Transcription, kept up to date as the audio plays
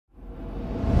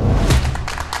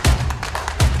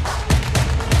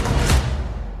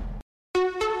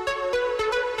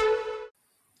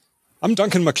I'm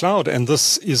Duncan McLeod, and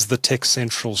this is the Tech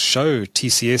Central Show.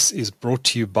 TCS is brought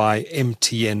to you by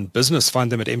MTN Business.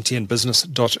 Find them at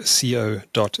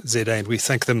mtnbusiness.co.za, and we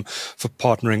thank them for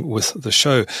partnering with the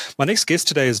show. My next guest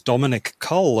today is Dominic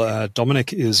Cull.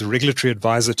 Dominic is Regulatory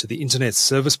Advisor to the Internet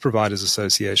Service Providers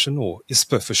Association, or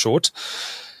ISPA for short.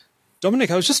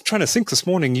 Dominic, I was just trying to think this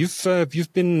morning. You've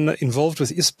been involved with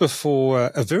ISPA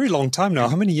for a very long time now.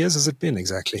 How many years has it been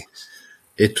exactly?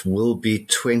 It will be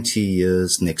 20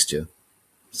 years next year.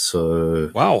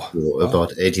 So wow.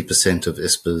 About 80% of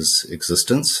ISPA's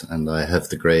existence, and I have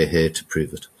the grey hair to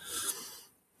prove it.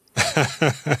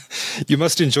 You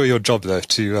must enjoy your job, though,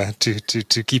 to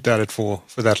keep at it for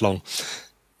that long.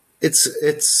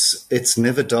 It's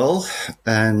never dull,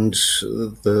 and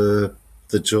the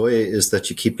joy is that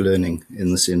you keep learning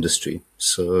in this industry.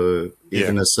 So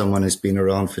even as someone who's been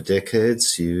around for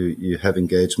decades, you have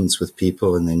engagements with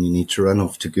people, and then you need to run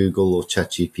off to Google or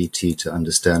ChatGPT to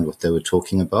understand what they were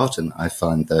talking about. And I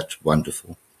find that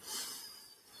wonderful.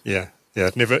 Yeah.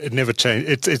 It never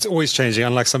changed. It's always changing,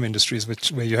 unlike some industries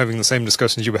where you're having the same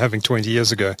discussions you were having 20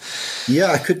 years ago.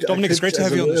 Yeah, Dominic, it's great to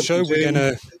have you on the show.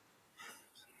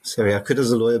 Sorry, I could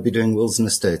as a lawyer be doing wills and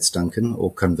estates, Duncan,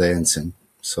 or conveyancing.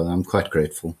 So I'm quite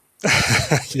grateful.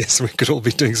 Yes, we could all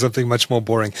be doing something much more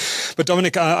boring. But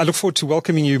Dominic, I look forward to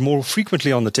welcoming you more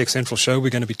frequently on the Tech Central Show. We're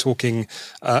going to be talking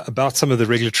about some of the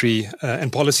regulatory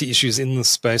and policy issues in this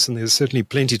space, and there's certainly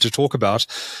plenty to talk about.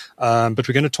 But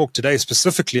we're going to talk today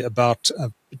specifically about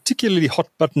a particularly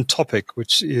hot-button topic,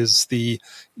 which is the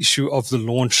issue of the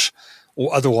launch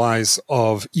or otherwise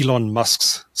of Elon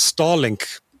Musk's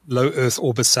Starlink low Earth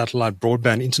orbit satellite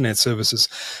broadband internet services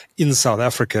in South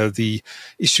Africa. The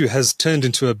issue has turned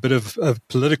into a bit of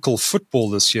political football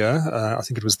this year. I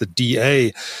think it was the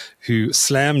DA who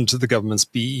slammed the government's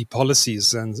BE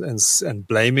policies and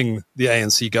blaming the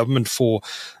ANC government for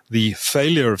the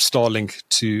failure of Starlink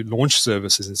to launch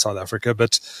services in South Africa.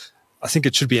 But I think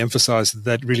it should be emphasized that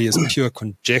that really is pure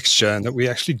conjecture and that we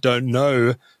actually don't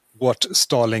know what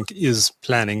Starlink is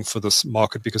planning for this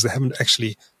market because they haven't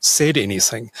actually said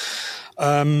anything.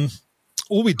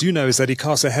 All we do know is that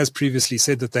ICASA has previously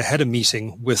said that they had a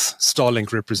meeting with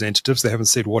Starlink representatives. They haven't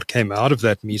said what came out of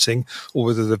that meeting or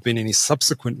whether there have been any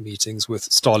subsequent meetings with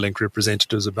Starlink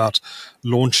representatives about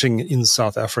launching in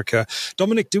South Africa.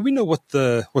 Dominic, do we know what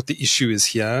the issue is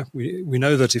here? We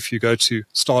know that if you go to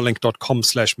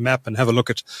starlink.com/map and have a look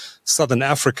at Southern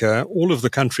Africa, all of the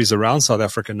countries around South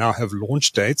Africa now have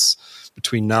launch dates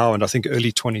between now and I think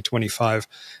early 2025.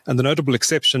 And the notable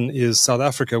exception is South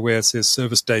Africa, where it says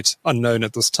service date unknown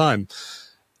at this time.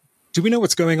 Do we know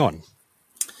what's going on?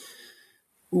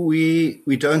 We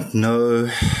don't know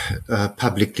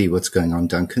publicly what's going on,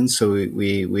 Duncan. So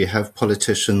we have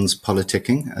politicians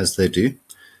politicking as they do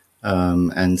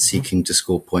and seeking to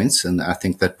score points. And I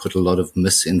think that put a lot of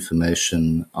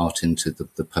misinformation out into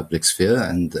the public sphere,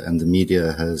 and the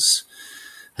media has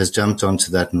jumped onto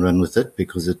that and run with it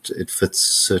because it fits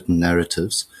certain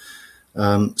narratives.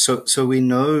 So we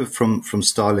know from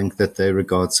Starlink that they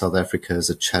regard South Africa as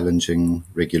a challenging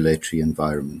regulatory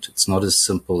environment. It's not as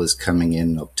simple as coming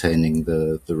in, obtaining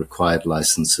the required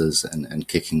licenses and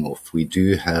kicking off. We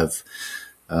do have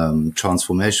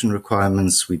transformation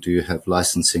requirements. We do have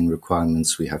licensing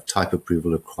requirements. We have type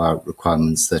approval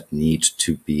requirements that need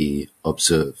to be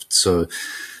observed. So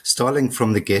Starlink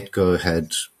from the get-go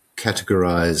had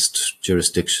categorized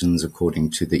jurisdictions according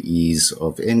to the ease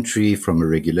of entry from a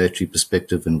regulatory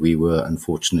perspective, and we were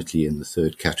unfortunately in the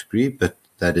third category, but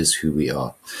that is who we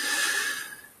are.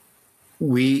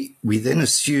 We then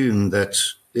assume that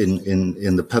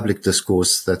in the public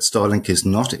discourse that Starlink is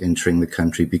not entering the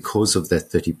country because of that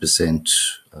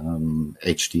 30%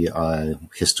 HDI,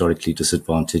 historically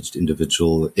disadvantaged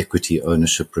individual equity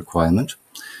ownership requirement,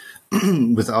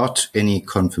 without any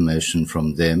confirmation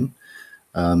from them.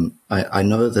 I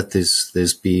know that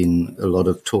there's been a lot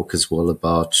of talk as well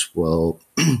about,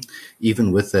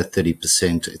 even with that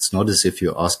 30%, it's not as if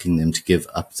you're asking them to give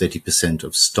up 30%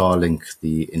 of Starlink,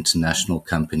 the international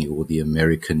company or the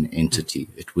American entity.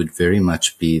 It would very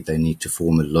much be they need to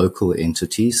form a local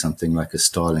entity, something like a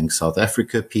Starlink South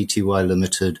Africa Pty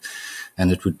Limited, and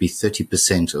it would be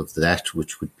 30% of that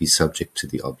which would be subject to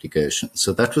the obligation.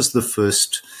 So that was the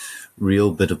first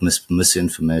real bit of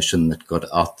misinformation that got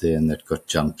out there and that got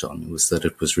jumped on, was that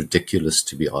it was ridiculous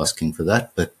to be asking for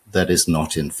that, but that is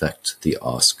not in fact the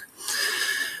ask.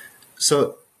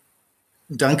 So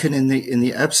Duncan, in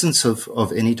the absence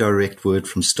of any direct word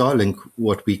from Starlink,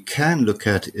 what we can look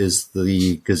at is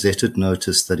the gazetted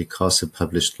notice that ICASA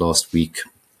published last week,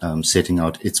 setting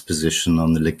out its position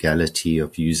on the legality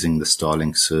of using the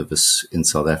Starlink service in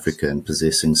South Africa and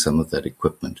possessing some of that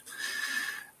equipment.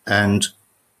 And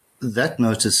that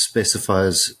notice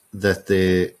specifies that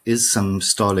there is some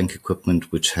Starlink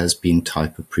equipment which has been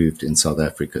type approved in South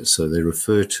Africa. So they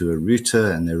refer to a router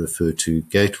and they refer to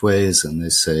gateways, and they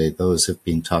say those have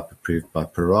been type approved by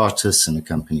Paratus and a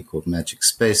company called Magic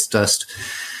Space Dust.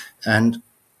 And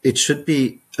it should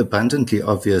be abundantly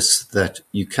obvious that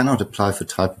you cannot apply for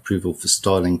type approval for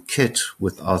Starlink kit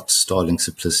without Starlink's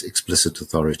explicit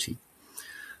authority.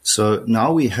 So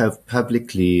now we have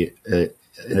publicly a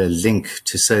link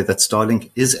to say that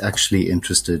Starlink is actually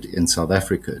interested in South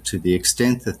Africa, to the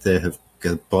extent that they have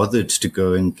bothered to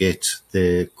go and get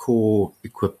their core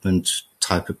equipment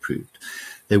type approved.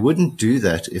 They wouldn't do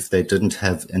that if they didn't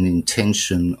have an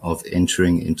intention of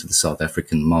entering into the South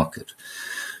African market.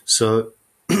 So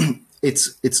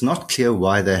it's not clear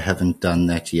why they haven't done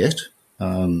that yet.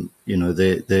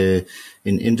 They're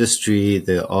in industry,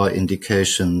 there are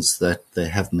indications that they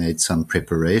have made some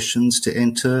preparations to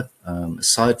enter,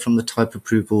 aside from the type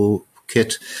approval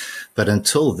kit. But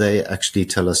until they actually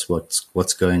tell us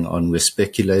what's going on, we're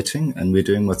speculating, and we're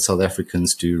doing what South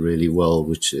Africans do really well,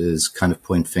 which is kind of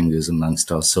point fingers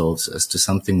amongst ourselves as to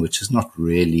something which is not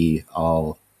really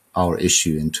our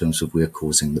issue in terms of we're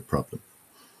causing the problem.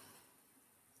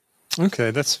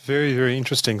 Okay, that's very, very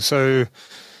interesting. So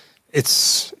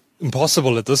it's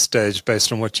impossible at this stage,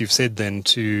 based on what you've said then,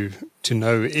 to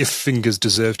know if fingers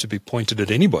deserve to be pointed at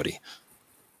anybody.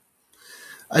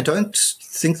 I don't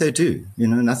think they do.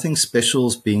 Nothing special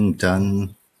is being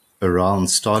done around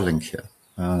Starlink here.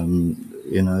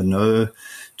 No,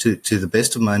 to the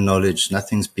best of my knowledge,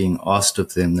 nothing's being asked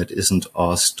of them that isn't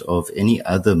asked of any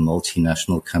other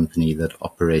multinational company that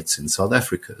operates in South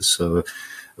Africa. So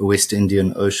a West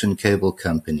Indian Ocean Cable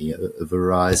Company, a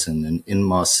Verizon, an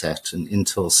Inmarsat, an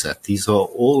Intelsat. These are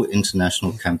all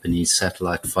international companies,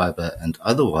 satellite fiber and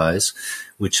otherwise,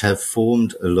 which have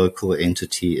formed a local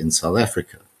entity in South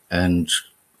Africa and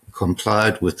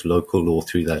complied with local law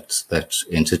through that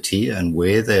entity. And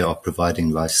where they are providing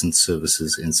licensed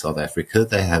services in South Africa,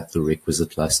 they have the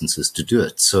requisite licenses to do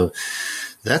it. So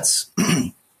that's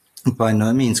by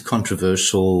no means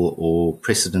controversial or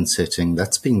precedent setting.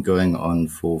 That's been going on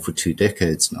for 2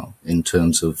 decades now in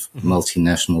terms of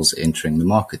multinationals entering the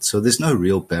market. So there's no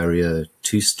real barrier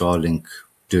to Starlink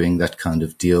doing that kind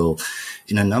of deal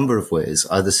in a number of ways,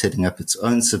 either setting up its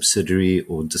own subsidiary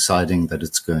or deciding that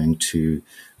it's going to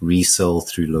resell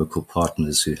through local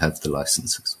partners who have the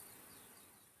licenses.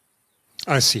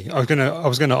 I see. I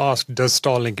was going to ask, does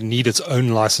Starlink need its own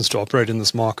license to operate in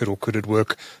this market, or could it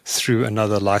work through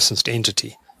another licensed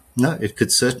entity? No, it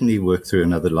could certainly work through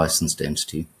another licensed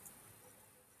entity.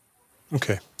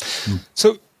 Okay.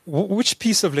 So which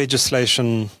piece of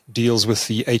legislation deals with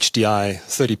the HDI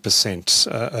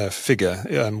 30% figure?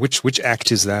 Which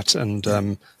act is that, and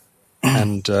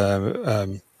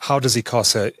how does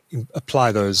ICASA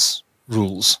apply those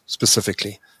rules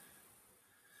specifically?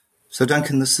 So,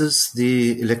 Duncan, this is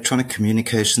the Electronic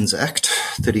Communications Act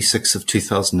 36 of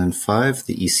 2005,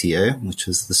 the ECA, which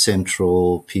is the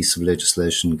central piece of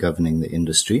legislation governing the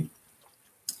industry.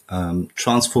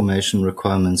 Transformation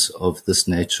requirements of this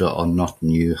nature are not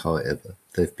new, however.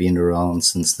 They've been around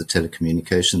since the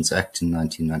Telecommunications Act in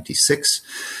 1996.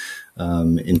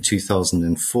 In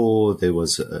 2004, there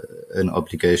was an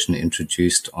obligation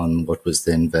introduced on what was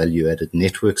then value-added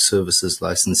network services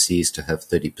licensees to have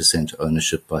 30%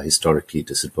 ownership by historically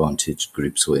disadvantaged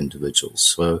groups or individuals.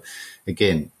 So,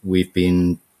 again, we've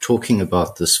been talking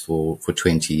about this for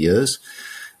 20 years,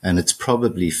 and it's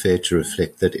probably fair to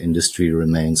reflect that industry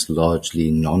remains largely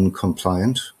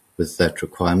non-compliant with that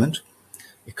requirement.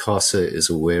 ICASA is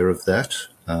aware of that.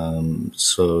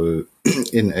 So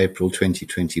in April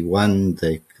 2021,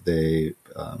 they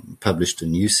published a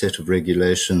new set of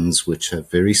regulations which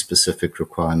have very specific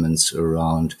requirements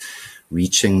around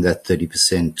reaching that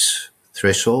 30%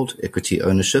 threshold, equity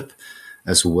ownership,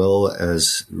 as well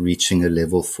as reaching a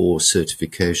level 4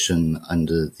 certification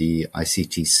under the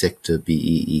ICT sector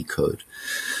BEE code.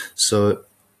 So,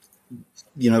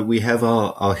 we have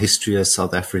our history as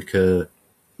South Africa.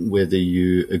 Whether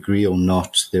you agree or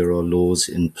not, there are laws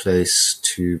in place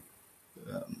to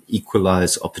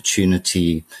equalize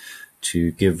opportunity,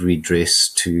 to give redress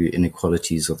to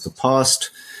inequalities of the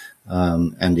past.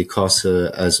 And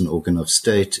ICASA, as an organ of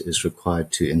state, is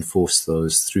required to enforce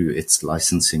those through its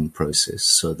licensing process.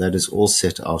 So that is all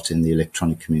set out in the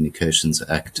Electronic Communications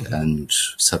Act and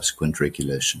subsequent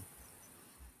regulation.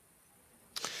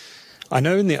 I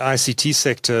know in the ICT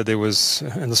sector there was,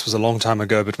 and this was a long time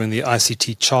ago, but when the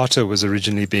ICT charter was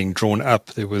originally being drawn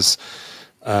up, there was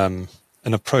an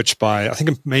approach by, I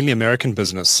think, mainly American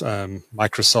business,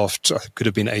 Microsoft, could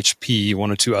have been HP,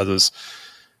 one or two others,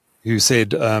 who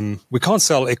said, we can't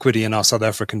sell equity in our South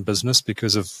African business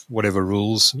because of whatever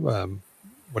rules,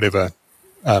 whatever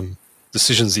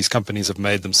decisions these companies have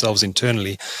made themselves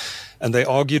internally. And they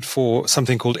argued for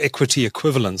something called equity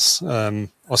equivalence,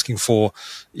 asking for,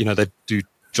 they do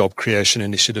job creation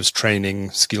initiatives, training,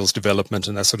 skills development,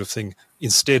 and that sort of thing,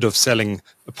 instead of selling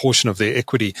a portion of their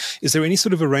equity. Is there any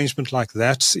sort of arrangement like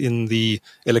that in the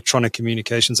Electronic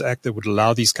Communications Act that would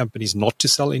allow these companies not to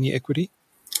sell any equity?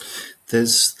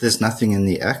 There's nothing in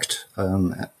the Act,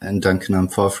 and Duncan, I'm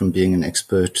far from being an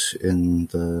expert in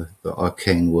the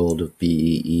arcane world of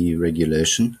BEE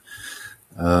regulation,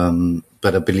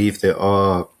 but I believe there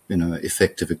are,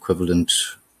 effective equivalent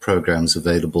programs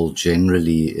available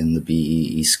generally in the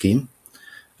BEE scheme.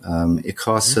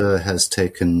 ICASA has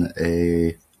taken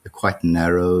a quite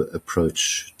narrow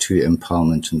approach to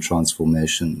empowerment and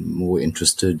transformation, more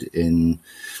interested in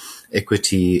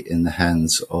equity in the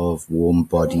hands of warm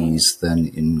bodies than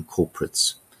in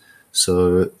corporates.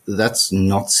 So that's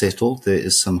not settled. There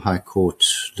is some high court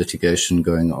litigation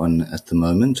going on at the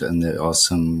moment, and there are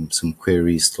some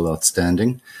queries still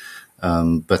outstanding.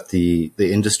 But the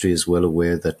industry is well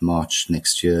aware that March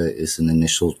next year is an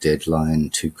initial deadline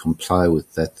to comply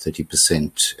with that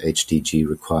 30% HDG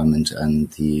requirement and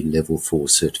the level 4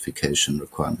 certification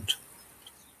requirement.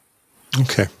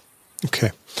 Okay.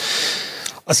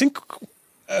 I think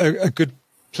a good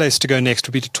place to go next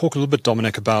would be to talk a little bit,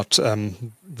 Dominic, about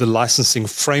the licensing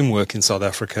framework in South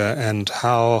Africa and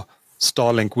how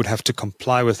Starlink would have to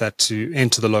comply with that to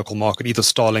enter the local market, either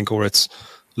Starlink or its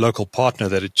local partner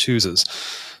that it chooses.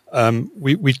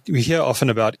 We hear often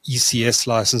about ECS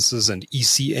licenses and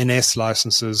ECNS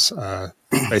licenses,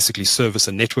 basically service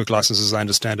and network licenses, I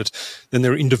understand it. Then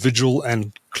there are individual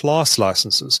and class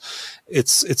licenses.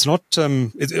 It's not,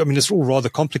 it's all rather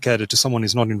complicated to someone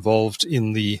who's not involved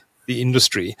in the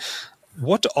industry.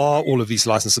 What are all of these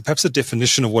licenses? Perhaps a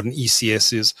definition of what an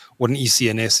ECS is, what an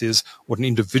ECNS is, what an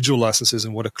individual license is,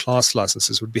 and what a class license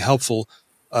is would be helpful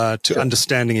to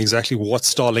understanding exactly what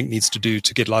Starlink needs to do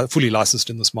to get fully licensed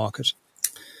in this market.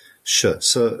 Sure.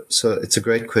 So it's a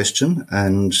great question,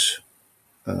 and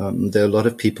there are a lot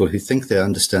of people who think they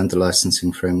understand the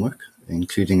licensing framework,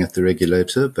 including at the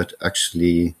regulator, but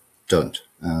actually don't.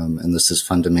 And this is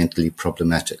fundamentally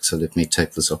problematic. So let me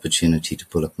take this opportunity to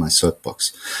pull up my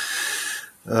soapbox.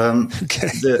 Okay.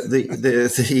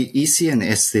 The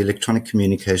ECNS, the Electronic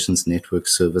Communications Network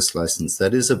Service License,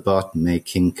 that is about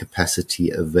making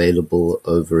capacity available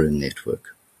over a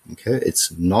network. Okay,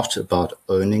 it's not about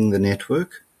owning the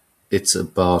network. It's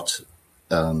about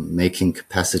making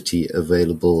capacity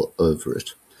available over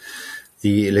it.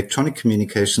 The Electronic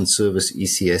Communication Service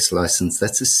ECS license,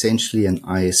 that's essentially an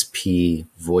ISP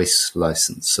voice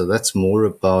license. So that's more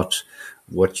about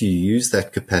what you use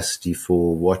that capacity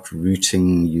for, what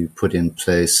routing you put in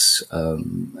place,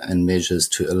 and measures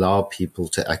to allow people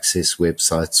to access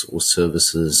websites or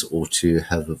services or to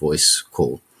have a voice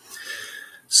call.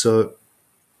 So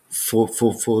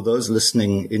for those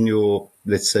listening in your,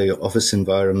 let's say, your office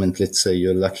environment, let's say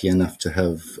you're lucky enough to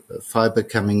have fiber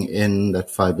coming in, that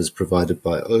fiber is provided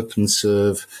by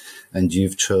OpenServe, and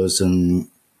you've chosen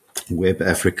Web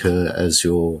Africa as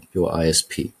your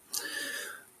ISP.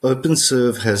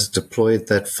 OpenServe has deployed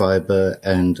that fiber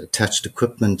and attached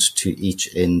equipment to each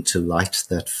end to light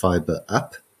that fiber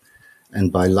up.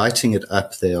 And by lighting it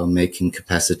up, they are making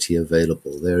capacity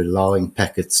available. They're allowing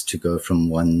packets to go from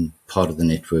one part of the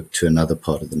network to another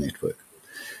part of the network.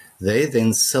 They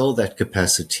then sell that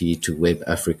capacity to Web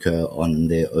Africa on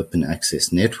their open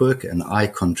access network, and I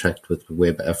contract with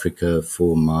Web Africa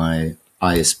for my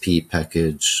ISP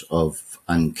package of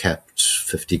uncapped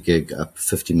 50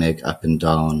 meg up and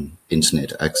down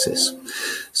internet access.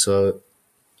 So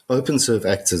OpenServe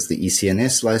acts as the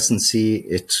ECNS licensee.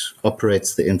 It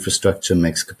operates the infrastructure,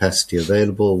 makes capacity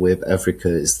available. Web Africa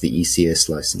is the ECS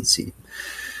licensee.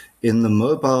 In the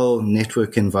mobile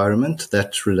network environment,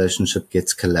 that relationship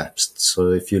gets collapsed. So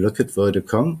if you look at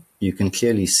Vodacom, you can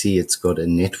clearly see it's got a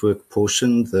network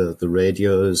portion, the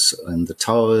radios and the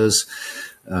towers,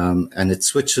 and it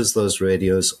switches those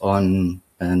radios on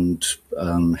and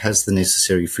has the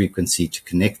necessary frequency to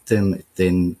connect them. It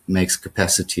then makes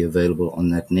capacity available on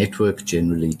that network,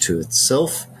 generally to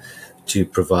itself, to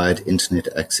provide internet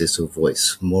access or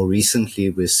voice. More recently,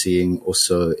 we're seeing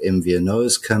also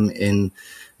MVNOs come in,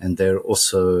 and they're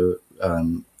also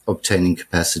obtaining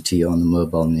capacity on the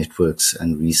mobile networks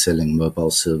and reselling mobile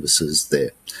services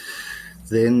there.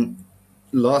 Then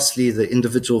Lastly, the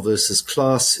individual versus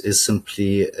class is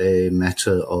simply a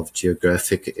matter of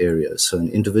geographic area. So an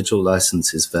individual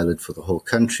license is valid for the whole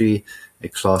country. A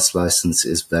class license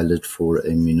is valid for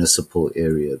a municipal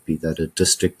area, be that a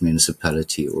district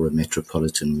municipality or a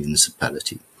metropolitan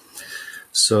municipality.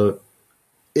 So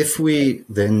if we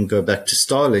then go back to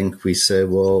Starlink, we say,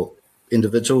 well,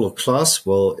 individual or class,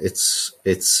 well, it's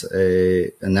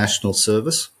a national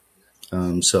service.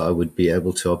 So I would be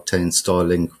able to obtain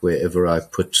Starlink wherever I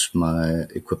put my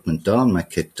equipment down, my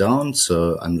kit down.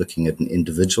 So I'm looking at an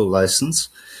individual license.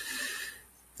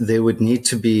 There would need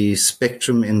to be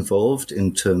spectrum involved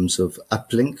in terms of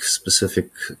uplink,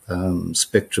 specific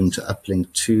spectrum to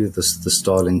uplink to the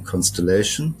Starlink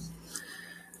constellation.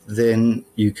 Then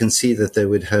you can see that they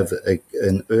would have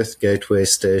an Earth Gateway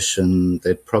station.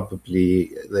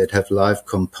 They'd have live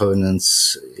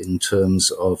components in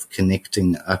terms of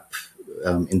connecting up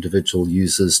individual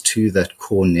users to that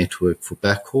core network for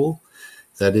backhaul.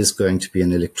 That is going to be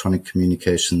an electronic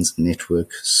communications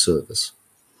network service.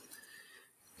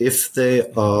 If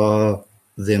they are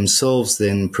themselves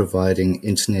then providing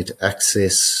internet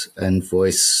access and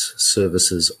voice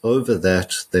services over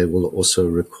that, they will also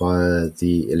require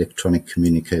the electronic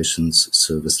communications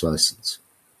service license.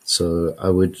 So I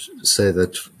would say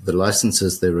that the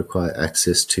licenses they require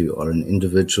access to are an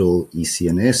individual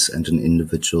ECNS and an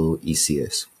individual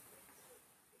ECS.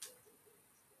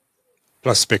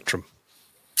 Plus spectrum.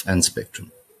 And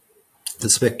spectrum. The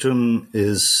spectrum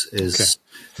is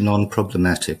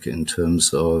non-problematic in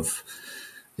terms of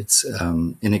it's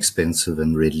inexpensive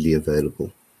and readily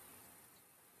available.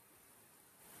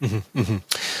 Mm-hmm,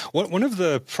 mm-hmm. One of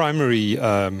the primary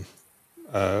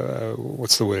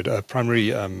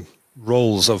primary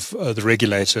roles of the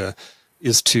regulator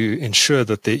is to ensure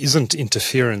that there isn't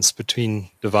interference between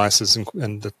devices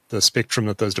and that the spectrum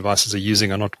that those devices are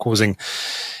using are not causing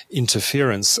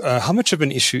interference. How much of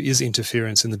an issue is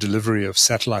interference in the delivery of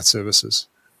satellite services?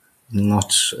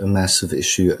 Not a massive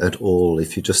issue at all.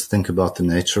 If you just think about the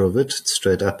nature of it, it's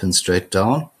straight up and straight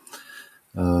down.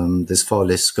 There's far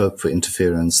less scope for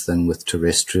interference than with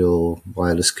terrestrial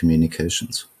wireless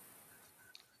communications.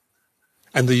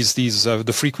 And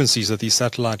the frequencies that these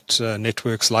satellite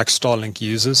networks like Starlink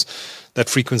uses, that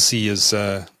frequency is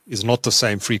not the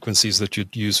same frequencies that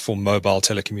you'd use for mobile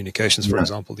telecommunications, for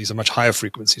example. These are much higher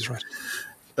frequencies, right?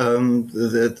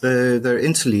 They're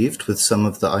interleaved with some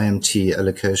of the IMT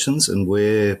allocations, and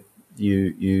where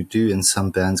you do in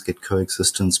some bands get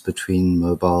coexistence between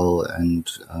mobile and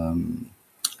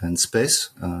space,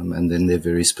 and then there are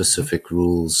very specific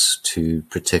rules to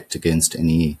protect against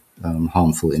any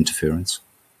harmful interference.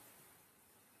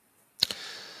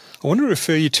 I want to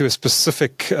refer you to a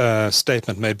specific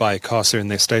statement made by ICASA in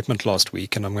their statement last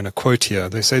week, and I'm going to quote here.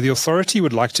 They say, the authority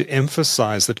would like to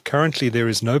emphasize that currently there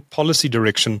is no policy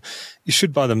direction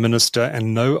issued by the minister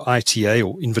and no ITA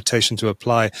or invitation to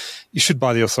apply issued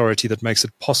by the authority that makes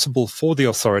it possible for the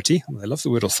authority, and they love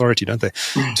the word authority, don't they,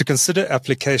 to consider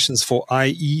applications for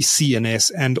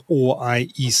IECNS and or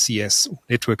IECS,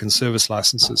 network and service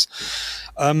licenses.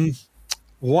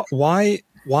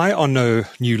 Why are no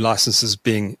new licenses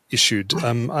being issued?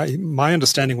 My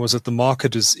understanding was that the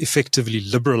market is effectively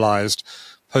liberalized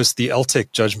post the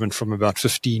LTEC judgment from about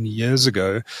 15 years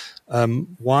ago.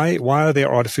 Why are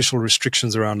there artificial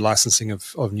restrictions around licensing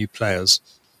of new players?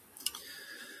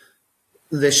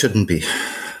 There shouldn't be.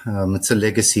 It's a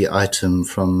legacy item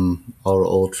from our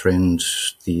old friend,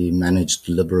 the managed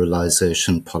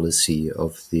liberalization policy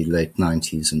of the late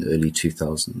 90s and early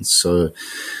 2000s. So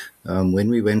when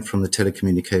we went from the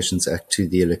Telecommunications Act to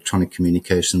the Electronic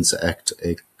Communications Act,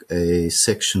 a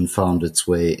section found its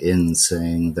way in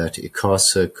saying that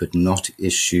ICASA could not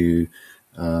issue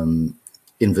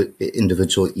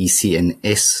individual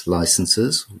ECNS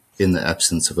licenses in the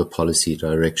absence of a policy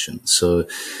direction. So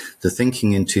the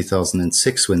thinking in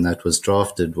 2006 when that was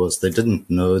drafted was they didn't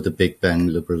know the Big Bang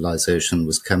liberalization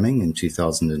was coming in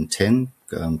 2010,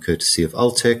 courtesy of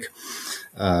LTEC.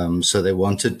 So they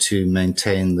wanted to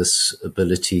maintain this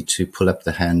ability to pull up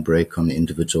the handbrake on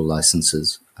individual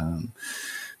licenses.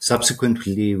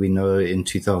 Subsequently, we know in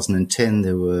 2010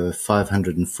 there were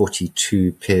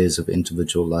 542 pairs of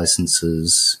individual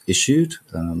licenses issued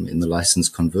in the license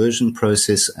conversion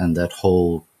process, and that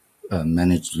whole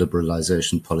managed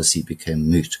liberalization policy became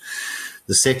moot.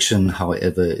 The section,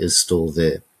 however, is still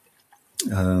there.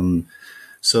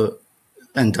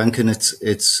 And Duncan,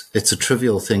 it's a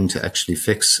trivial thing to actually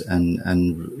fix, and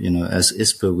you know, as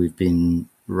ISPA, we've been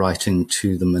writing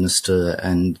to the minister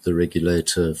and the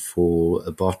regulator for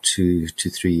about 2 to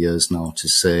 3 years now to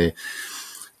say,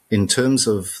 in terms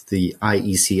of the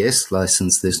IECS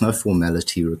license, there's no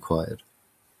formality required.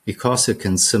 ICASA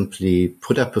can simply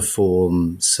put up a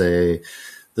form, say,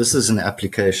 this is an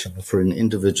application for an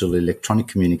individual electronic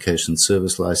communication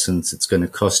service license. It's going to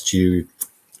cost you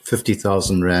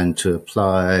 50,000 Rand to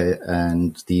apply,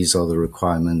 and these are the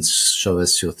requirements. Show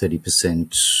us your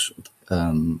 30%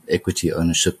 equity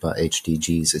ownership by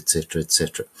HDGs, etc.,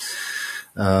 etc.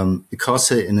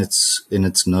 ICASA in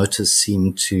its notice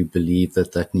seemed to believe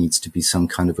that needs to be some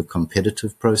kind of a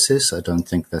competitive process. I don't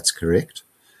think that's correct.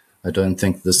 I don't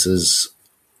think this is,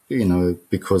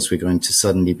 because we're going to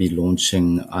suddenly be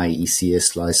launching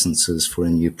IECS licenses for a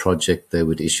new project, they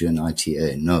would issue an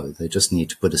ITA. No, they just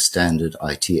need to put a standard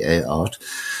ITA out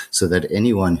so that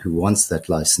anyone who wants that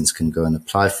license can go and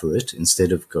apply for it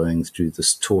instead of going through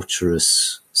this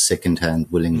torturous second-hand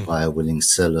willing buyer, willing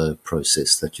seller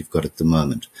process that you've got at the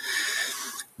moment.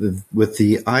 With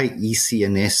the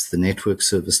IECNS, the Network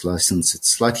Service License, it's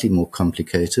slightly more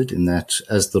complicated in that,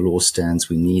 as the law stands,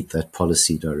 we need that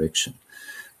policy direction.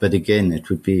 But again, it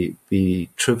would be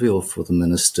trivial for the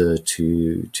minister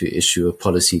to issue a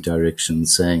policy direction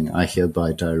saying, I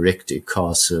hereby direct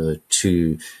ICASA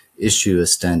to issue a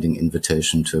standing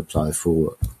invitation to apply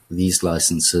for these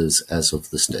licenses as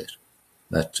of this date.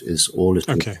 That is all it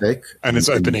would take. And it's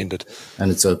open-ended.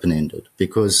 And it's open-ended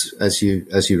because, as you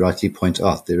rightly point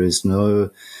out, there is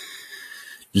no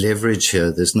leverage here.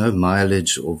 There's no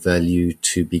mileage or value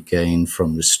to be gained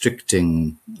from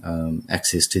restricting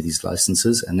access to these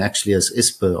licenses. And actually, as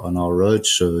ISPA on our road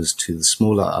shows to the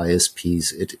smaller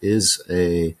ISPs, it is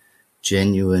a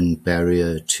genuine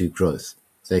barrier to growth.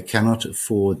 They cannot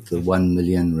afford the 1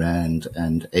 million Rand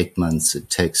and 8 months it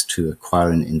takes to acquire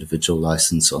an individual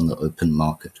license on the open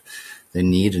market. They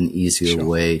need an easier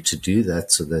way to do that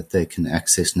so that they can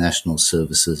access national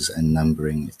services and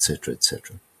numbering, etc.,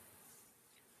 etc.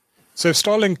 So if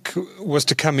Starlink was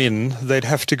to come in, they'd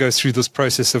have to go through this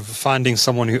process of finding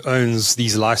someone who owns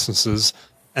these licenses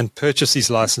and purchase these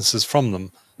licenses from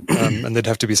them. And there'd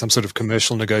have to be some sort of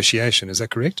commercial negotiation. Is that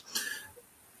correct?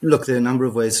 Look, there are a number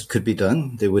of ways it could be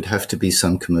done. There would have to be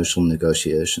some commercial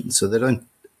negotiation. So they don't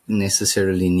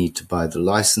necessarily need to buy the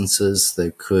licenses. They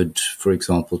could, for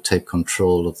example, take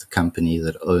control of the company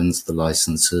that owns the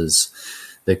licenses.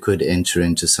 They could enter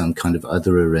into some kind of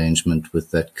other arrangement with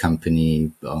that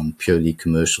company on purely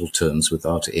commercial terms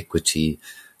without equity.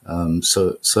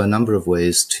 So a number of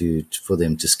ways for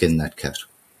them to skin that cat.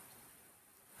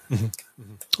 Mm-hmm.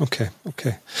 Okay.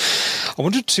 I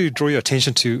wanted to draw your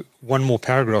attention to one more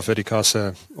paragraph that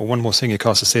ICASA, or one more thing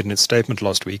ICASA said in its statement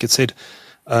last week. It said,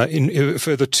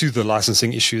 further to the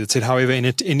licensing issue, it said, however,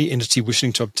 any entity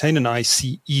wishing to obtain an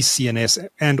ECNS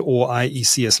and or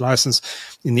IECS license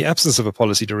in the absence of a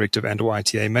policy directive and or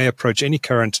ITA may approach any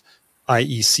current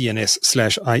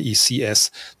IECNS/IECS.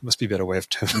 There must be a better way of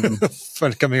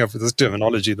coming up with this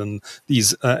terminology than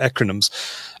these acronyms.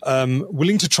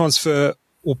 Willing to transfer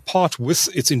or part with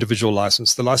its individual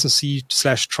license. The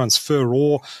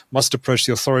licensee/transferor must approach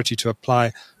the authority to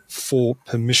apply for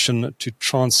permission to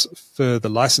transfer the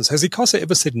license. Has ICASA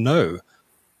ever said no?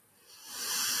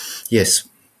 Yes.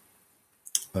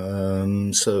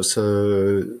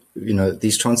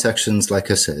 These transactions,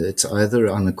 like I said, it's either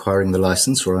I'm acquiring the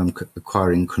license or I'm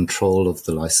acquiring control of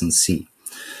the licensee.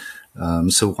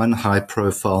 So one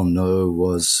high-profile no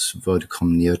was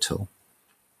Vodacom Neotel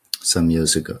some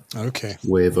years ago. Okay.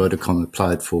 Where Vodacom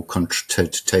applied for to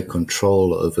take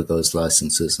control over those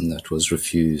licenses, and that was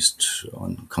refused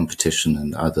on competition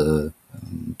and other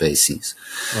bases.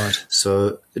 Right.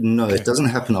 So, no, It doesn't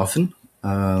happen often.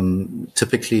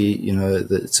 Typically,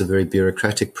 it's a very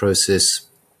bureaucratic process.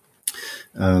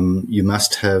 You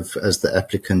must have, as the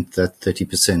applicant, that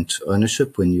 30%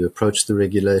 ownership when you approach the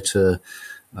regulator.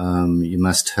 You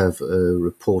must have a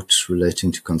report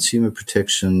relating to consumer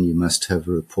protection. You must have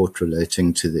a report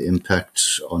relating to the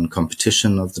impact on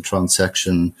competition of the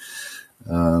transaction.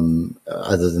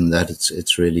 Other than that,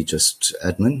 it's really just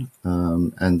admin.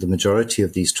 And the majority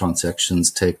of these transactions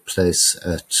take place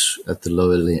at the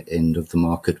lower end of the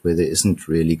market where there isn't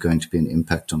really going to be an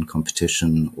impact on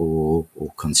competition or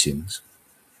consumers.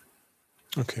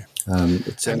 Okay.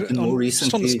 More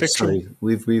recently,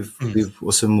 we've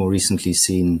also more recently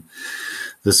seen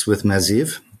this with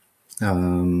Maziv.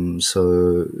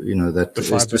 That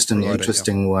is just an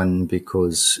interesting one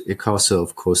because ICASA,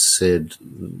 of course, said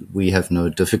we have no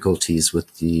difficulties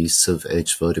with the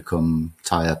CivH Vodacom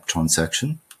tie-up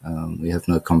transaction. We have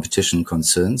no competition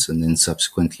concerns. And then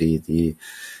subsequently, the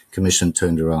Commission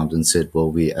turned around and said, well,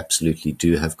 we absolutely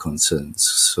do have concerns.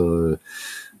 So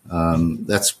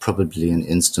that's probably an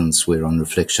instance where, on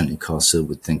reflection, ICASA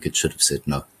would think it should have said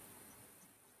no.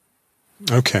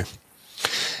 Okay.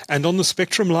 And on the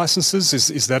spectrum licenses,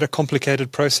 is that a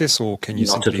complicated process, or can you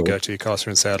Not simply go to ICASA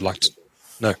and say, I'd like to?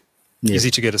 No. Yeah. Easy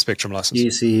to get a spectrum license.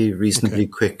 Easy, reasonably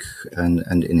quick,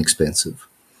 and inexpensive.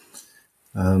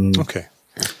 Okay.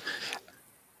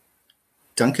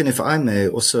 Duncan, if I may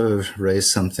also raise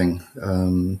something,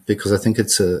 because I think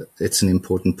it's an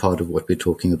important part of what we're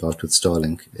talking about with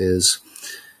Starlink, is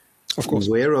of course,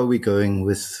 where are we going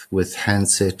with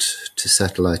handset to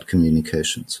satellite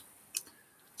communications?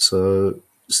 So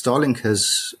Starlink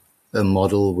has a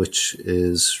model which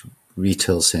is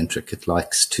retail centric. It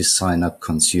likes to sign up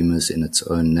consumers in its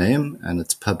own name, and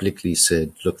it's publicly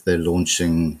said, look, they're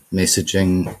launching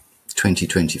messaging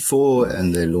 2024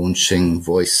 and they're launching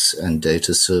voice and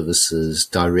data services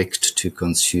direct to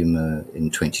consumer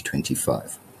in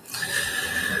 2025,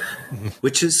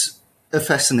 which is a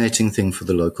fascinating thing for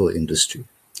the local industry.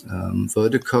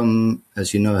 Vodacom,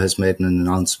 as you know, has made an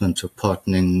announcement of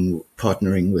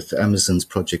partnering with Amazon's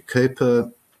Project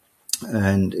Kuiper,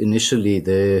 and initially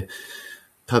their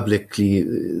public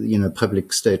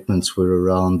statements were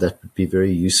around that would be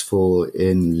very useful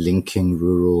in linking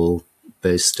rural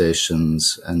base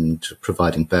stations and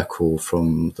providing backhaul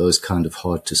from those kind of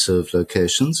hard to serve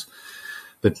locations.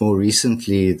 But more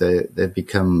recently, they've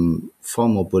become far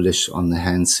more bullish on the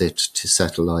handset to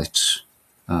satellite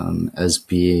as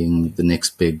being the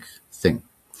next big thing.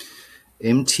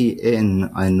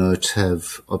 MTN, I note,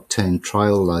 have obtained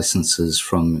trial licenses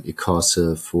from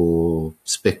ICASA for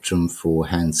spectrum for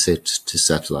handset to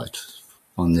satellite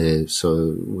on there.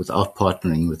 So without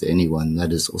partnering with anyone,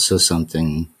 that is also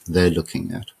something they're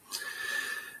looking at.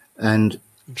 And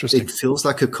it feels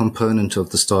like a component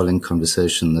of the Starlink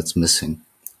conversation that's missing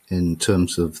in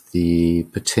terms of the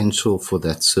potential for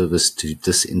that service to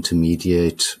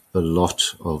disintermediate a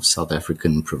lot of South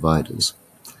African providers.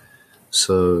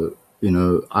 So,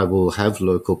 I will have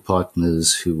local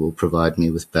partners who will provide me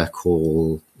with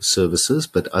backhaul services,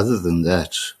 but other than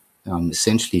that, I'm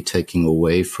essentially taking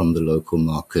away from the local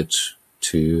market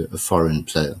to a foreign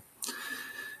player.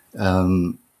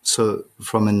 So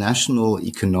from a national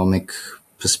economic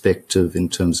perspective in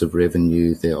terms of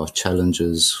revenue, there are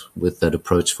challenges with that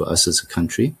approach for us as a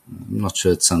country. I'm not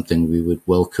sure it's something we would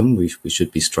welcome. We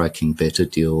should be striking better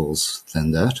deals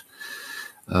than that.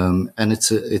 And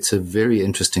it's a very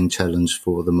interesting challenge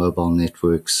for the mobile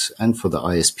networks and for the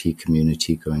ISP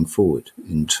community going forward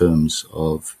in terms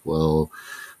of, well,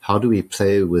 how do we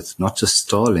play with not just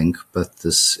Starlink, but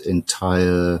this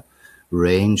entire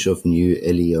range of new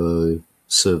LEO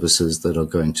services that are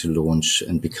going to launch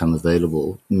and become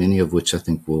available, many of which I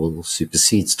think will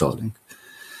supersede Starlink.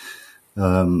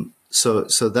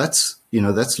 So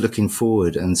that's looking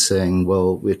forward and saying,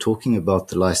 well, we're talking about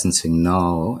the licensing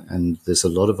now, and there's a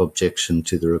lot of objection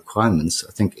to the requirements.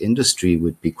 I think industry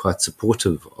would be quite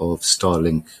supportive of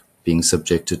Starlink being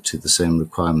subjected to the same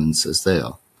requirements as they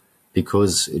are,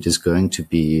 because it is going to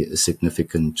be a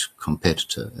significant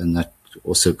competitor, and that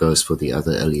also goes for the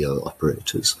other LEO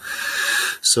operators.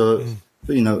 So,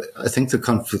 I think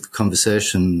the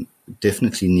conversation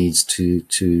definitely needs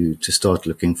to start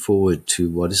looking forward to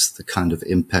what is the kind of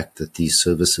impact that these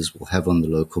services will have on the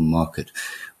local market.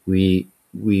 We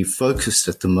focused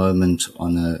at the moment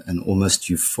on an almost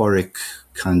euphoric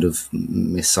kind of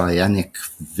messianic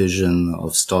vision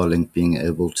of Starlink being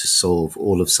able to solve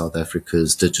all of South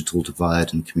Africa's digital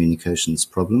divide and communications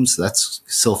problems. That's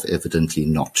self-evidently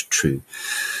not true.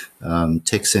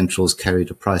 Tech Central's carried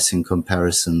a pricing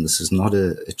comparison. This is not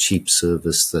a cheap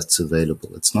service that's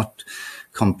available. It's not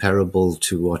comparable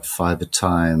to what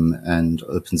FiberTime and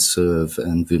OpenServe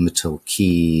and Vumatel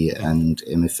Key and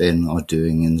MFN are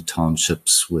doing in the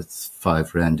townships with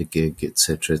 5 Rand a gig,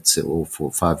 etc., or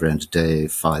for 5 Rand a day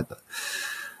fiber.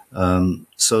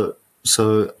 So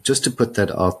just to put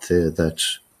that out there,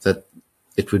 that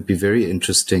it would be very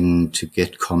interesting to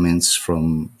get comments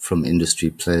from industry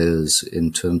players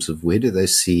in terms of where do they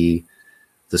see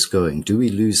this going? Do we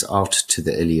lose out to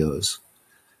the LEOs?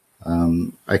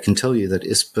 I can tell you that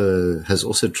ISPA has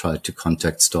also tried to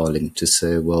contact Starlink to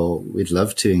say, well, we'd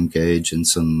love to engage in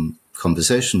some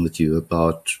conversation with you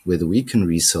about whether we can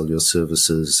resell your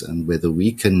services and whether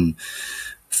we can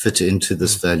fit into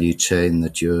this value chain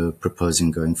that you're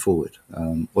proposing going forward.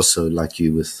 Also, like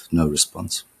you, with no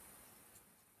response.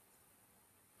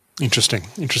 Interesting.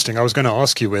 I was going to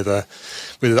ask you whether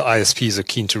the ISPs are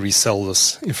keen to resell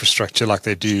this infrastructure like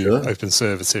they do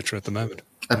OpenServe, etc. at the moment.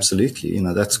 Absolutely.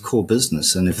 That's core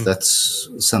business. And if that's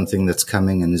something that's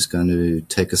coming and is going to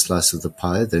take a slice of the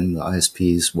pie, then the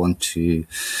ISPs want to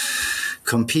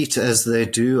compete as they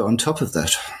do on top of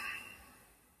that.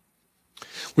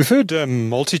 We've heard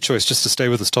MultiChoice, just to stay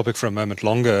with this topic for a moment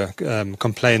longer,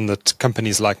 complain that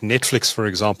companies like Netflix, for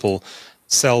example,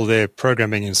 sell their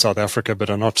programming in South Africa but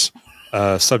are not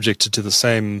subjected to the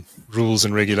same rules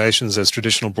and regulations as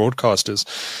traditional broadcasters.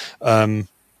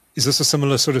 Is this a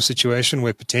similar sort of situation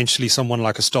where potentially someone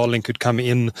like a Starlink could come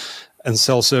in and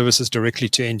sell services directly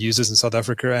to end users in South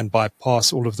Africa and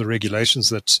bypass all of the regulations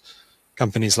that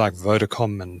companies like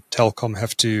Vodacom and Telkom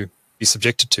have to be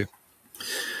subjected to?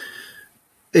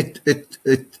 It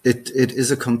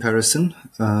is a comparison.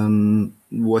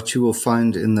 What you will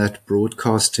find in that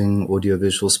broadcasting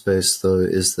audiovisual space, though,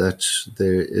 is that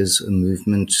there is a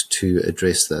movement to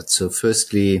address that. So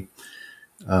firstly,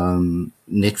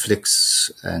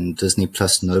 Netflix and Disney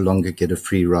Plus no longer get a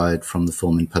free ride from the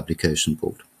Film and Publication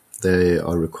Board. They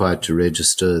are required to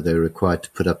register. They're required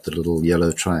to put up the little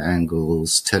yellow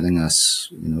triangles telling us,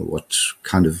 what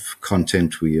kind of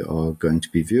content we are going to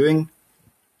be viewing.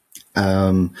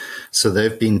 So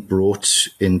they've been brought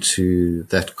into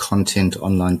that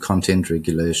online content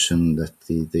regulation that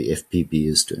the FPB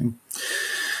is doing.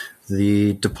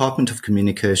 The Department of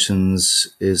Communications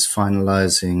is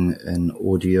finalizing an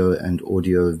audio and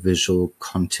audio-visual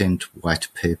content white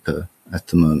paper at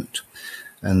the moment.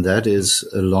 And that is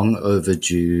a long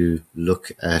overdue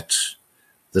look at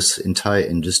this entire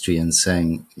industry and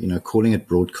saying, calling it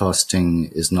broadcasting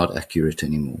is not accurate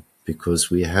anymore, because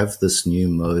we have this new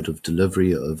mode of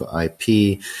delivery over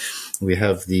IP. We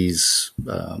have these,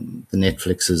 the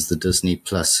Netflixes, the Disney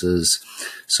Pluses.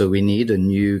 So we need a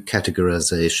new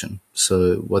categorization.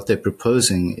 So what they're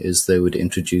proposing is they would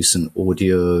introduce an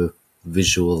audio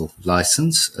visual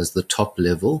license as the top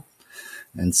level,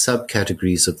 and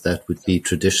subcategories of that would be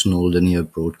traditional linear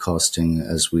broadcasting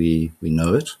as we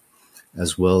know it,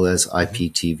 as well as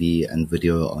IPTV and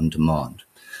video on demand.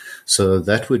 So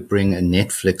that would bring a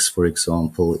Netflix, for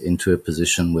example, into a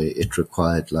position where it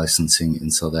required licensing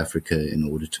in South Africa in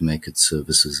order to make its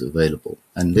services available.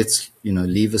 And let's,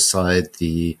 leave aside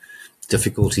the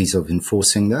difficulties of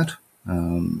enforcing that,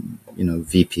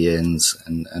 VPNs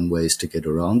and ways to get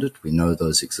around it. We know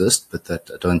those exist, but that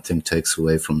I don't think takes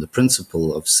away from the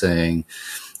principle of saying,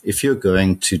 if you're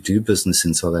going to do business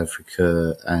in South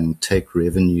Africa and take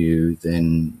revenue,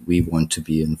 then we want to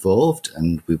be involved,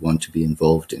 and we want to be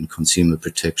involved in consumer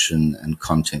protection and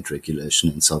content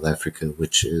regulation in South Africa,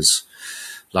 which is,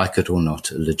 like it or not,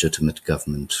 a legitimate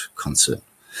government concern.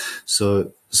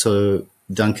 So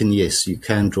Duncan, yes, you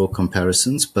can draw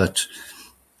comparisons, but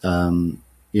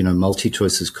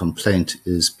MultiChoice's complaint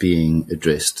is being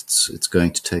addressed. It's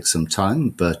going to take some time,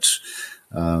 but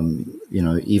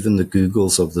even the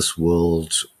Googles of this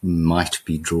world might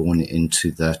be drawn into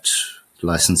that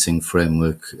licensing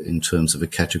framework in terms of a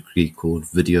category called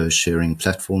video sharing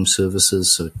platform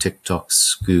services. So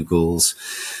TikToks, Googles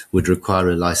would require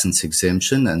a license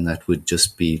exemption, and that would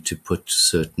just be to put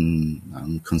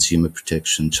certain consumer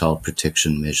protection, child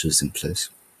protection measures in place.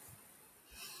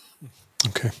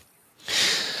 Okay.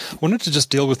 I wanted to just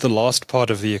deal with the last part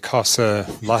of the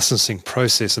ICASA licensing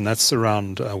process, and that's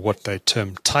around what they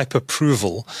term type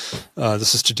approval.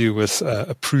 This is to do with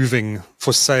approving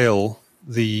for sale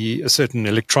a certain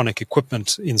electronic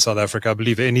equipment in South Africa. I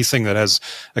believe anything that has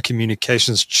a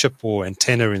communications chip or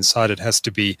antenna inside it has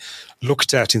to be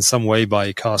looked at in some way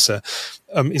by ICASA.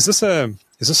 Is this a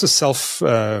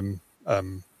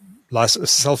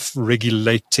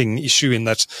self-regulating issue in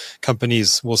that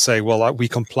companies will say, well, we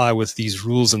comply with these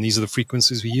rules and these are the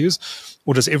frequencies we use?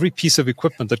 Or does every piece of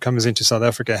equipment that comes into South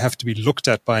Africa have to be looked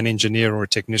at by an engineer or a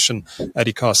technician at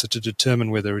ICASA to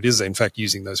determine whether it is in fact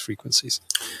using those frequencies?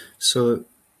 So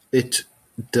it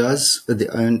does. The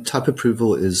own type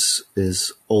approval is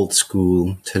old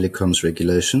school telecoms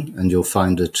regulation, and you'll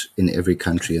find it in every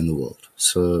country in the world.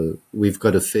 So we've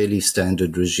got a fairly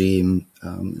standard regime.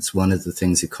 It's one of the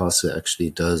things ICASA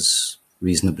actually does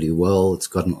reasonably well. It's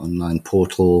got an online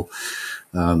portal.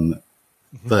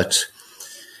 But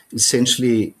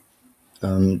essentially,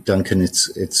 Duncan,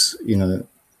 it's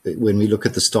when we look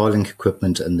at the Starlink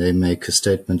equipment and they make a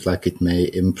statement like it may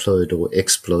implode or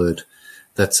explode,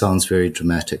 that sounds very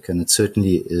dramatic. And it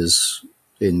certainly is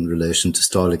in relation to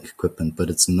Starlink equipment, but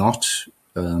it's not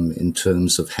in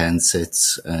terms of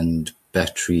handsets and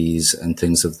batteries and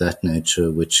things of that nature,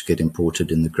 which get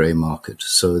imported in the grey market.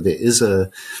 So there is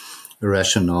a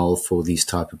rationale for these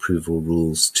type approval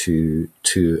rules to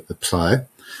apply.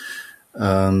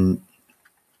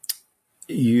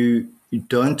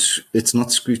 It's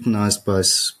not scrutinized by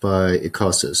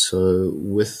ICASA. So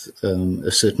with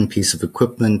a certain piece of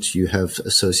equipment, you have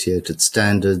associated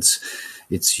standards.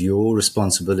 it's your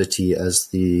responsibility as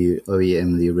the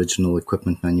OEM, the original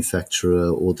equipment manufacturer,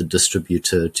 or the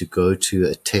distributor to go to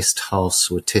a test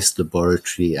house or test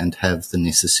laboratory and have the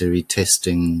necessary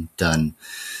testing done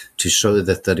to show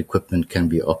that that equipment can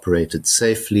be operated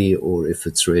safely, or if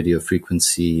it's radio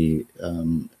frequency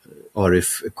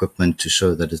RF equipment, to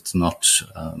show that it's not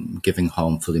giving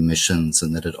harmful emissions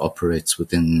and that it operates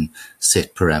within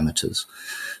set parameters.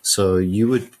 So you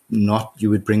would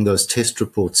bring those test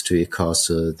reports to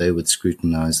ICASA. They would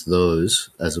scrutinize those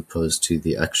as opposed to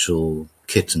the actual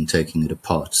kit and taking it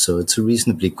apart. So it's a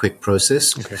reasonably quick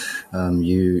process. Okay.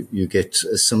 You get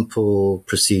a simple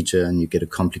procedure and you get a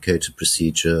complicated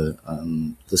procedure.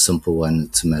 The simple one,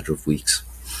 it's a matter of weeks.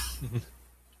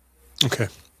 Mm-hmm. Okay.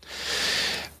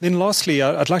 Then lastly,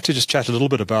 I'd like to just chat a little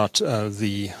bit about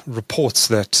the reports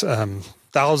that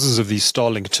thousands of these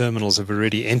Starlink terminals have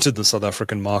already entered the South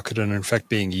African market and are in fact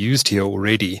being used here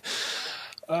already.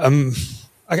 I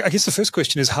guess the first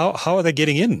question is, how are they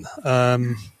getting in?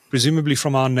 Presumably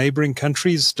from our neighboring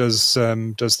countries. Does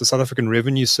the South African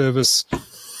Revenue Service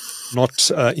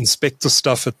not inspect the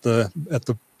stuff at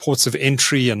the ports of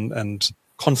entry and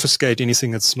confiscate anything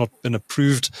that's not been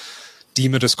approved?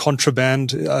 Deem it as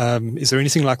contraband? Is there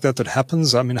anything like that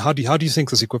happens? I mean, how do you think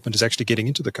this equipment is actually getting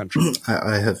into the country?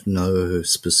 I have no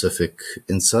specific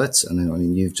insights. I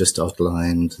mean, you've just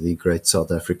outlined the great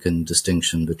South African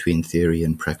distinction between theory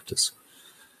and practice.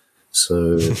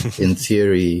 So in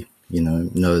theory,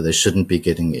 no, they shouldn't be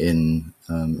getting in.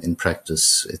 In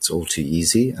practice, it's all too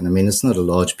easy. And I mean, it's not a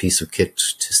large piece of kit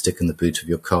to stick in the boot of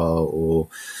your car, or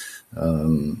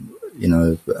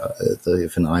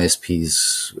if an ISP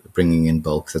is bringing in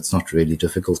bulk, that's not really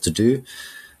difficult to do.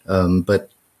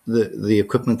 But the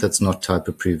equipment that's not type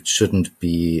approved shouldn't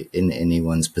be in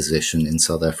anyone's possession in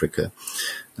South Africa.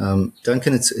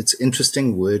 Duncan, it's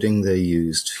interesting wording they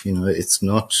used. It's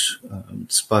not,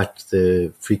 despite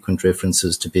the frequent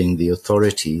references to being the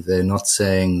authority, they're not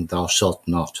saying thou shalt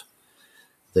not.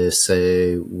 They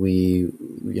say we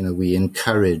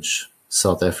encourage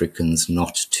South Africans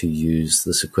not to use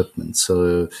this equipment.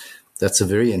 So that's a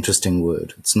very interesting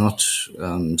word. It's not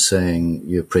saying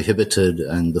you're prohibited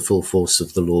and the full force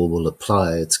of the law will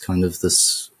apply. It's kind of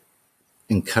this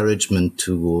encouragement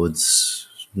towards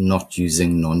not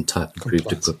using non-type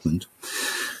approved equipment.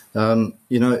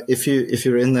 If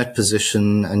you're in that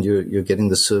position and you're getting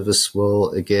the service,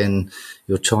 well, again,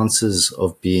 your chances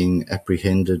of being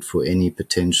apprehended for any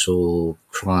potential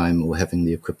crime or having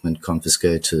the equipment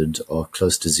confiscated are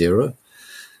close to zero.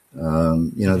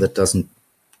 That doesn't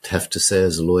have to say,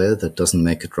 as a lawyer, that doesn't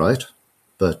make it right.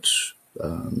 But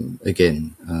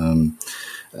and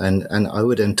I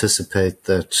would anticipate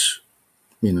that,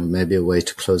 maybe a way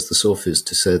to close this off is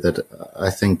to say that I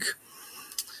think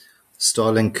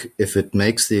Starlink, if it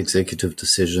makes the executive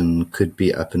decision, could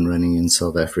be up and running in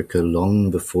South Africa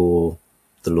long before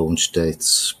the launch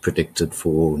dates predicted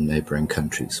for neighboring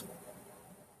countries.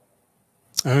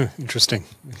 Oh, interesting.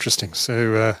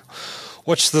 So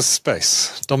watch this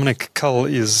space. Dominic Cull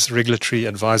is Regulatory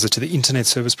Advisor to the Internet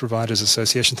Service Providers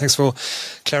Association. Thanks for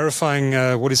clarifying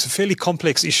what is a fairly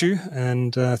complex issue,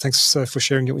 and thanks for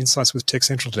sharing your insights with Tech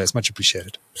Central today. It's much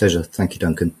appreciated. Pleasure. Thank you,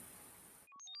 Duncan.